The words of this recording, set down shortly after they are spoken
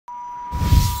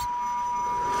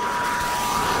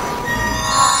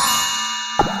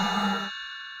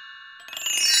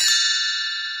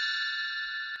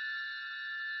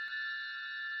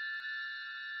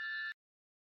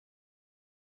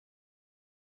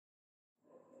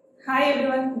Hi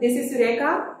everyone, this is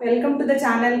Surekha. Welcome to the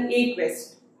channel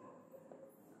eQuest.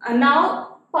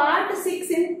 Now part 6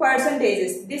 in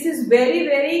percentages. This is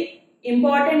very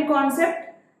important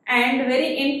concept and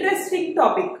very interesting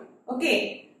topic.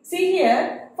 Okay, see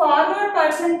here, forward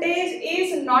percentage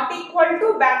is not equal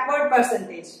to backward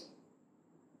percentage.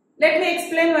 Let me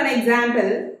explain one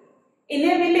example. In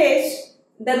a village,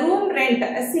 the room rent,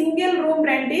 a single room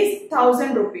rent is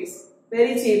 1000 rupees.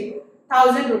 Very cheap,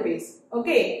 1000 rupees.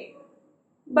 Okay.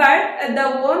 But the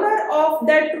owner of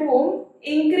that room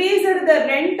increased the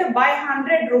rent by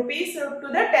 100 rupees to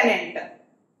the tenant.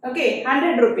 Okay,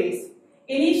 100 rupees.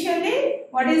 Initially,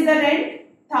 what is the rent?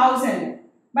 1000.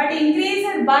 But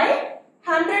increased by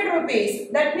 100 rupees.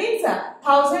 That means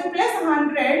 1000 plus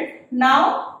 100.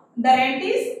 Now the rent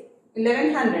is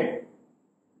 1100.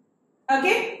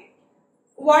 Okay.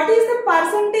 What is the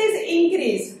percentage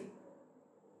increase?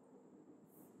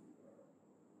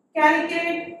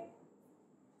 Calculate.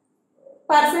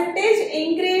 Percentage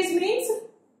increase means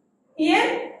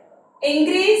here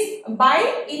increase by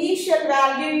initial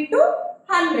value into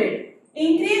 100.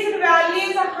 Increased value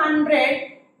is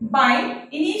 100 by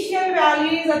initial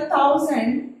value is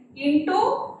 1000 into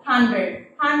 100.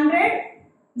 100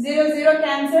 0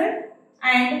 cancelled,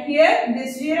 and here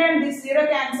this 0 and this 0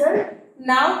 cancelled.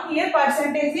 Now here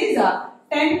percentage is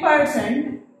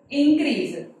 10%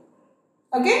 increase.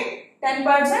 Okay,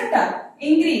 10%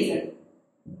 increase.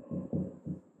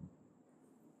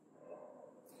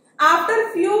 After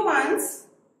few months,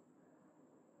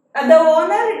 the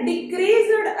owner decreased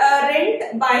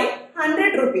rent by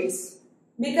 100 rupees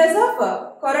because of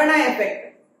corona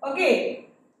effect. Okay.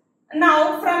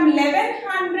 Now from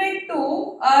 1100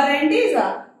 to rent is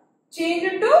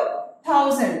changed to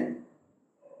 1000.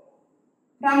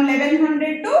 From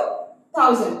 1100 to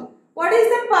 1000. What is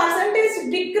the percentage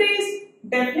decrease?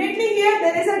 Definitely here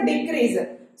there is a decrease.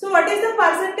 So what is the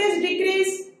percentage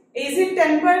decrease? Is it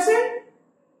 10%?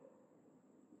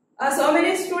 So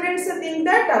many students think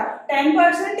that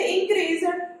 10% increase,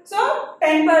 so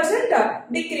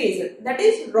 10% decrease. That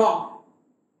is wrong.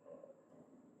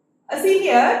 See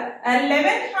here,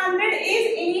 1100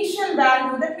 is initial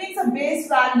value. That means a base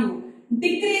value.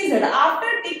 Decreased.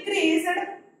 After decreased,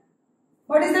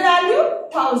 what is the value?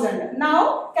 1000.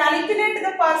 Now calculate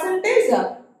the percentage.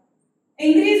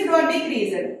 Increased or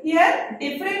decreased. Here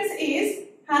difference is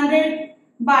 100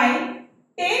 by.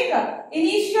 Take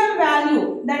initial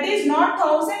value, that is not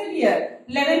 1000 here,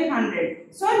 1100.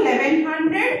 So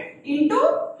 1100 into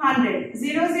 100.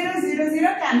 0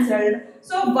 cancelled.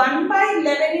 So 1 by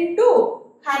 11 into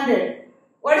 100.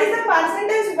 What is the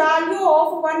percentage value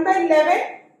of 1 by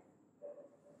 11?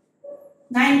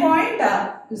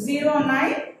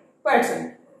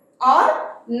 9.09% or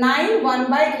 1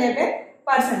 by 11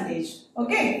 percentage.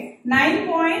 Okay,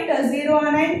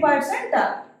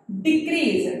 9.09%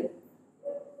 decrease.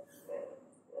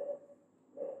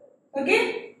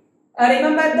 Okay,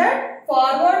 remember that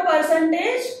forward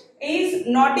percentage is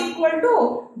not equal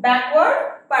to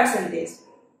backward percentage.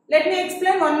 Let me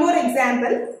explain one more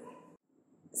example.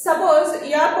 Suppose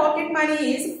your pocket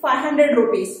money is 500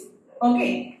 rupees.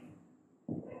 Okay,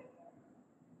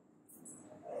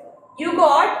 you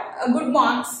got good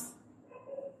marks.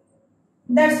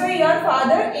 That's why your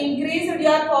father increased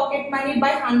your pocket money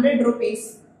by 100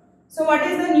 rupees. So what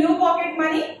is the new pocket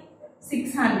money?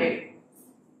 600.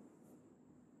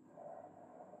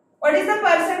 What is the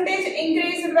percentage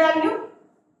increased value?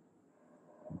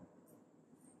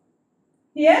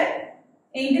 Here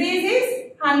increase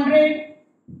is 100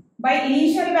 by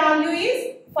initial value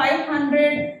is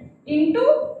 500 into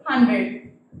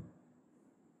 100.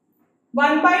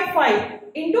 1 by 5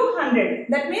 into 100.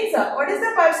 That means what is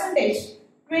the percentage?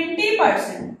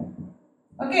 20%.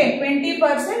 Okay,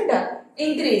 20%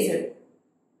 increased.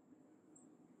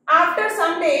 After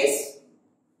some days,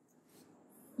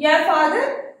 your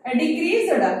father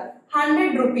decreased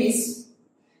 100 rupees.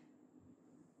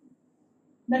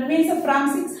 That means from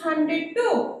 600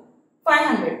 to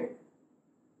 500.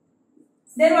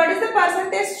 Then what is the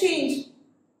percentage change?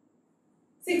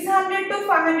 600 to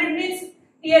 500 means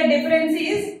here difference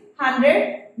is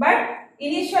 100, but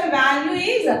initial value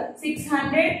is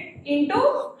 600 into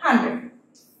 100.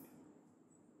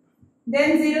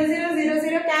 Then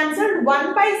 0 cancelled.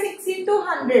 1 by 6 into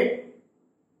 100.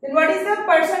 Then what is the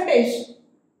percentage?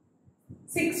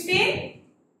 16,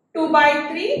 2 by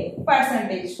 3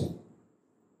 percentage.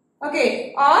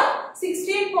 Okay, or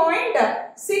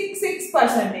 16.66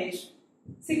 percentage.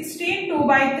 16, 2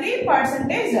 by 3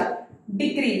 percentage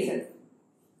decrease.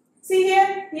 See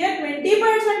here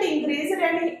 20% increase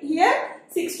and here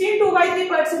 16, 2 by 3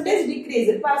 percentage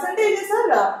decrease. Percentages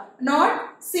are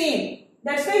not same.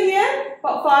 That's why here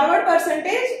forward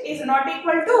percentage is not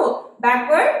equal to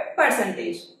backward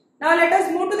percentage. Now let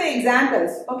us move to the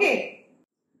examples. Okay.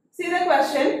 See the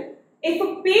question.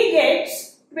 If P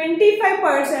gets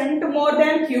 25% more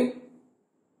than Q,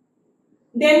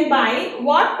 then by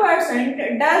what percent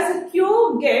does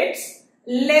Q gets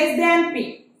less than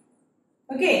P?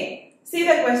 Okay. See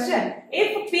the question.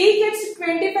 If P gets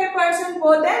 25%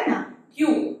 more than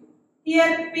Q,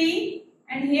 here P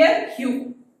and here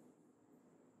Q.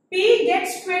 P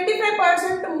gets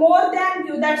 25% more than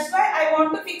Q. That's why I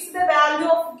want to fix the value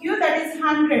of Q, that is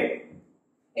 100.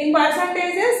 In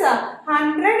percentages,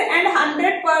 100 and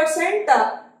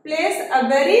 100% plays a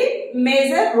very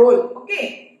major role.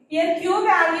 Okay. Here Q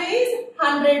value is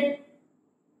 100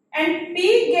 and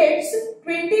P gets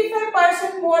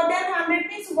 25% more than 100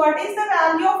 means what is the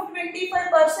value of 25%?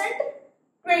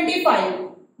 25.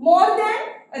 More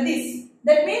than this.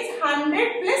 That means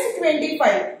 100 plus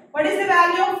 25. What is the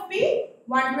value of P?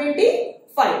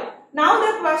 125. Now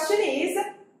the question is,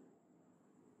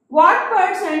 what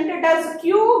percent does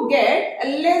Q get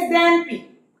less than P?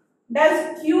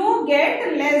 Does Q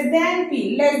get less than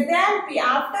P? Less than P.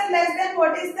 After less than,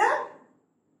 what is the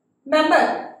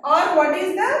number or what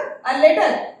is the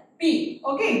letter? P.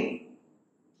 Okay.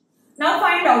 Now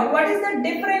find out what is the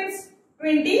difference.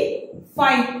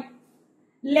 25.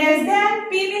 Less than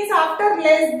P means after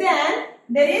less than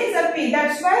there is a P.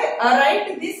 That's why I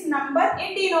write this number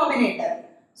in denominator.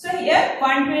 So here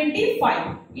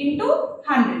 125 into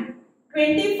 100.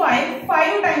 25,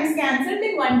 5 times cancelled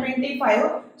in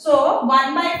 125. So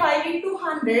 1 by 5 into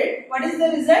 100. What is the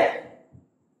result?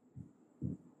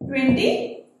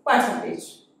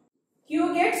 20%.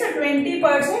 Q gets a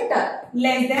 20%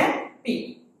 less than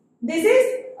P. This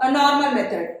is a normal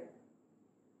method.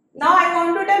 Now I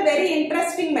want to do a very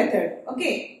interesting method.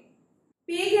 Okay.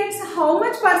 P gets how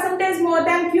much percentage more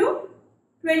than Q?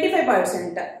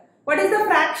 25%. What is the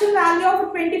fraction value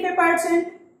of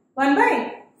 25%? 1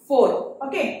 by 4.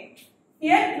 Okay.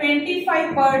 Here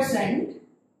 25%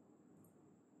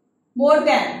 more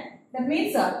than. That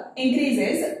means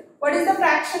increases. What is the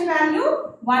fraction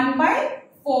value? 1 by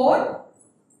 4.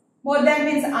 More than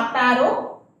means up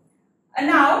arrow.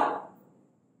 Now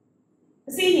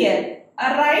see here.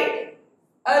 Write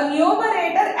a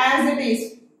numerator as it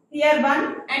is. Here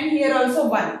 1 and here also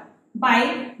 1.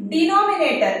 By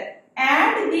denominator,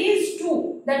 add these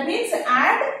two. That means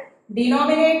add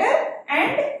denominator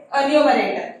and a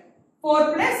numerator.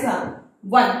 4 plus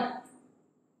 1.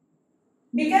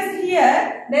 Because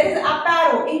here there is up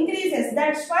arrow, increases.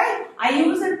 That's why I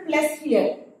use a plus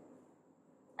here.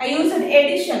 I use an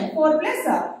addition. 4 plus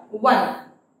 1.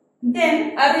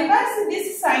 Then reverse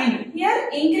this sign. Here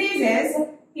increases,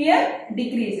 here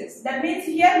decreases. That means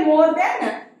here more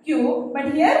than Q,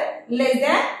 but here less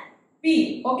than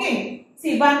P. Okay.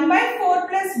 See 1 by 4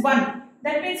 plus 1.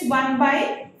 That means 1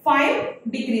 by 5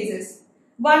 decreases.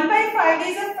 1 by 5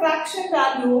 is a fraction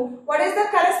value. What is the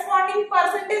corresponding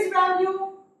percentage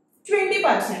value?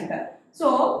 20%.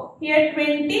 So here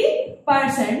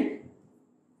 20%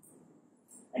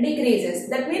 decreases.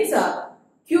 That means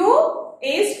Q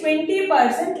is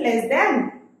 20% less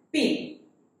than P.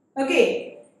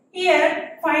 Okay.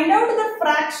 Here find out the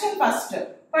fraction first.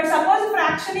 But suppose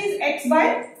fraction is x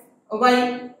by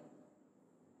y.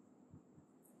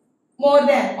 More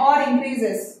than or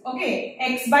increases. Okay.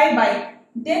 X by y.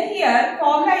 Then here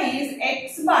formula is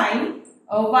x by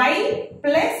y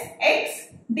plus x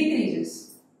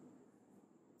decreases.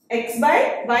 X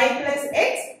by y plus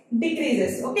x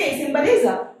decreases. Okay. Symbol is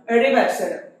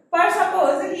reversed. For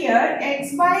suppose here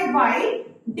x by y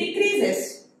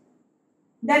decreases,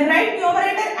 then write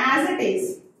numerator as it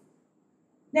is.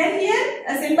 Then here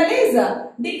a symbol is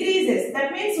decreases.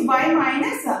 That means y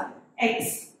minus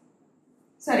x.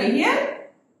 Sorry, here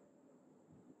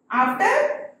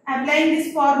after applying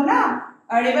this formula,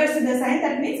 reverse the sign.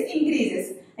 That means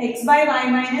increases. X by y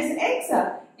minus x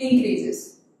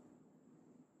increases.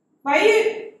 Why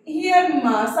here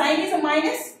sign is a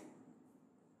minus?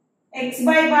 X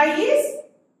by y is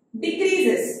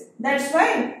decreases. That's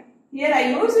why here I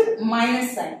use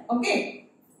minus sign. Okay.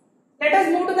 Let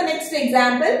us move to the next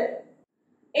example.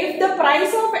 If the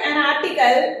price of an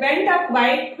article went up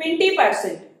by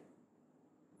 20%.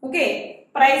 Okay.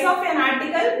 Price of an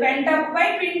article went up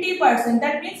by 20%.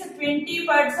 That means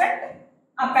 20%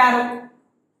 up arrow.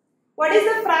 What is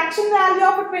the fraction value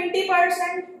of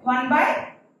 20%? 1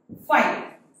 by 5.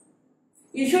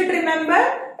 You should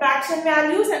remember fraction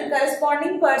values and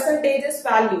corresponding percentages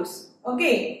values.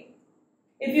 Okay.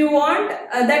 If you want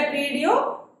that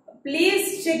video,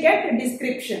 please check at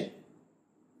description.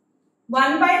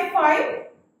 1 by 5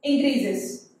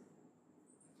 increases.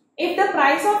 If the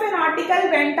price of an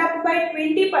article went up by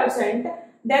 20%,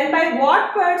 then by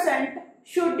what percent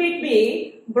should it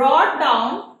be brought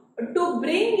down to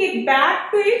bring it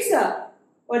back to its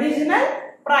original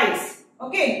price?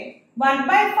 Okay, 1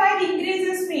 by 5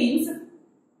 increases means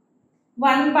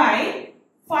 1 by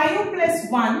 5 plus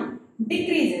 1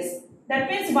 decreases. That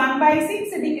means 1 by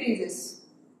 6 decreases.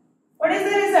 What is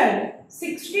the result?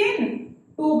 16.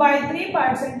 2 by 3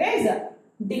 percentage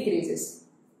decreases.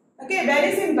 Okay,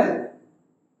 very simple.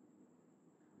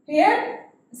 Here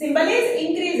symbol is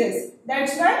increases.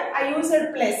 That's why I used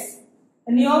plus.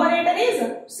 The numerator is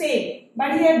same,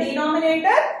 but here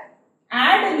denominator,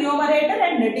 add numerator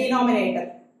and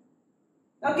denominator.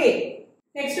 Okay,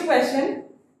 next question.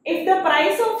 If the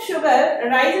price of sugar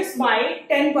rises by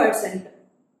 10%,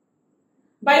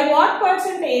 by what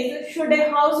percentage should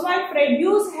a housewife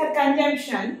reduce her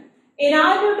consumption in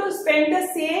order to spend the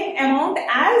same amount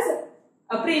as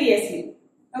previously?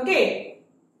 Okay,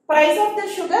 price of the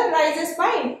sugar rises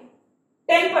by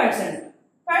 10%.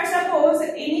 But suppose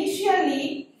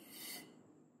initially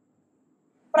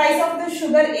price of the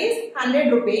sugar is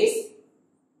 100 rupees,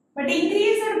 but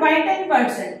increased by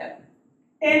 10%.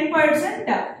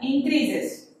 10%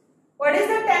 increases. What is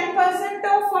the 10%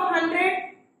 of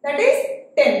 100? That is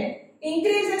 10.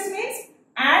 Increases means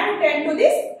add 10 to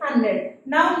this 100.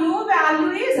 Now new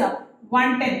value is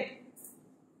 110.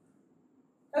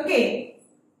 Okay.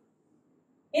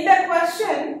 In the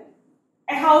question,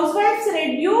 a housewife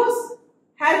reduce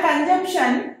her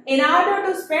consumption in order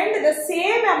to spend the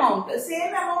same amount. The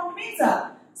same amount means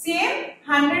same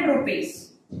 100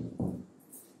 rupees.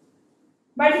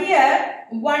 But here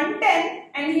 110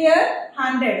 and here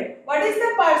 100. What is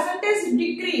the percentage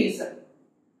decrease?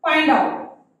 Find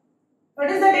out.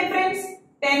 What is the difference?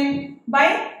 10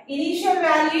 by initial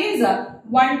value is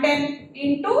 110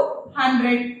 into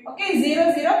 100. Okay,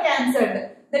 0, 0 cancelled.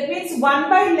 That means 1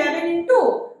 by 11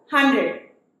 into 100.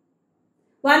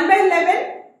 1 by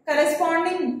 11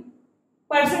 corresponding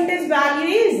percentage value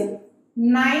is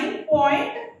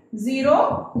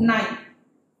 9.09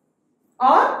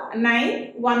 or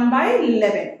 9 1 by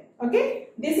 11. Okay,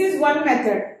 this is one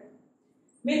method.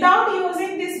 Without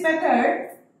using this method,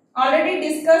 already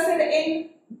discussed in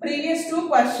previous two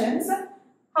questions,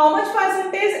 how much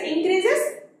percentage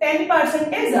increases?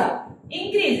 10%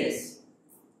 increases.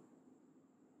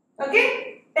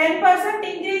 Okay, 10%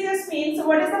 increases means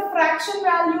what is the fraction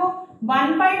value?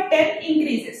 1 by 10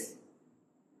 increases.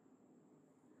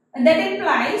 And that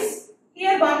implies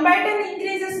here 1 by 10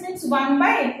 increases means 1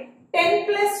 by 10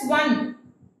 plus 1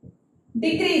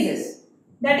 decreases.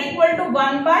 That equal to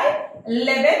 1 by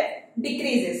 11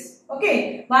 decreases.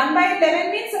 Okay, 1 by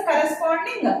 11 means the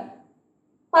corresponding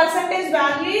percentage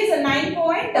value is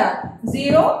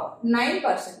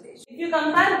 9.09%. If you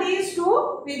compare these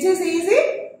two, which is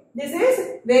easy? This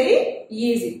is very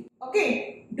easy.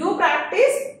 Okay, do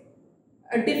practice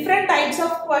different types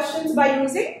of questions by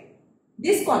using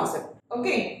this concept.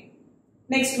 Okay,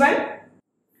 next one.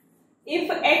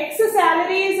 If X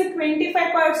salary is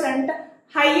 25%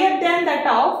 higher than that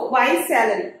of Y's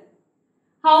salary,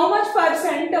 how much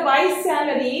percent Y's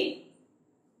salary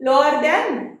lower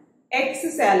than X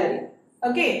salary?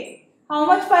 Okay, how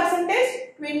much percentage?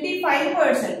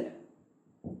 25%.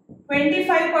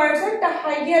 25%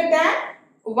 higher than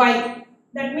Y.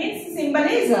 That means symbol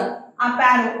is up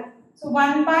arrow. So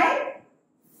 1 by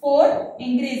 4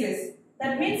 increases.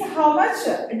 That means how much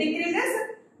decreases?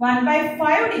 1 by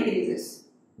 5 decreases.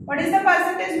 What is the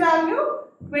percentage value?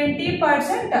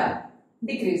 20%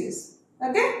 decreases.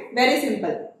 Okay, very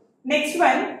simple. Next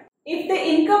one. If the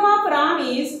income of Ram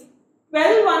is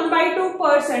 12 1 by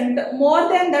 2% more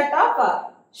than that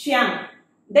of Shyam,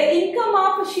 the income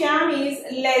of Shyam is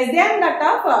less than that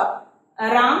of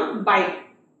Ram by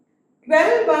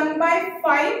 12 1 by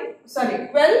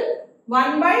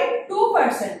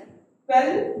 2%.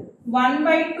 12 1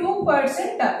 by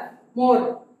 2%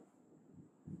 more.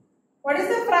 What is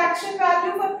the fraction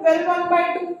value for 12 1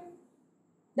 by 2?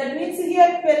 That means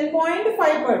here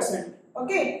 12.5%.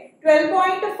 Okay,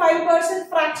 12.5%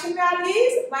 fraction value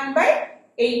is 1 by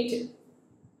 8.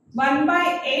 1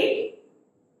 by 8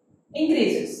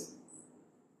 increases.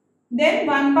 Then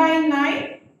 1 by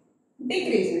 9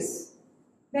 decreases.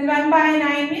 Then 1 by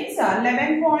 9 means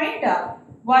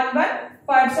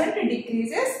 11.11%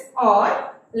 decreases or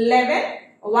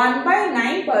 1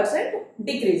 by 9%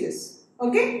 decreases.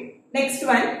 Okay, next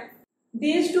one.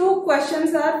 These two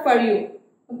questions are for you.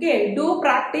 Okay, do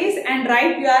practice and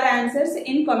write your answers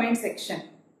in comment section.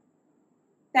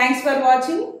 Thanks for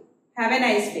watching. Have a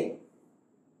nice day.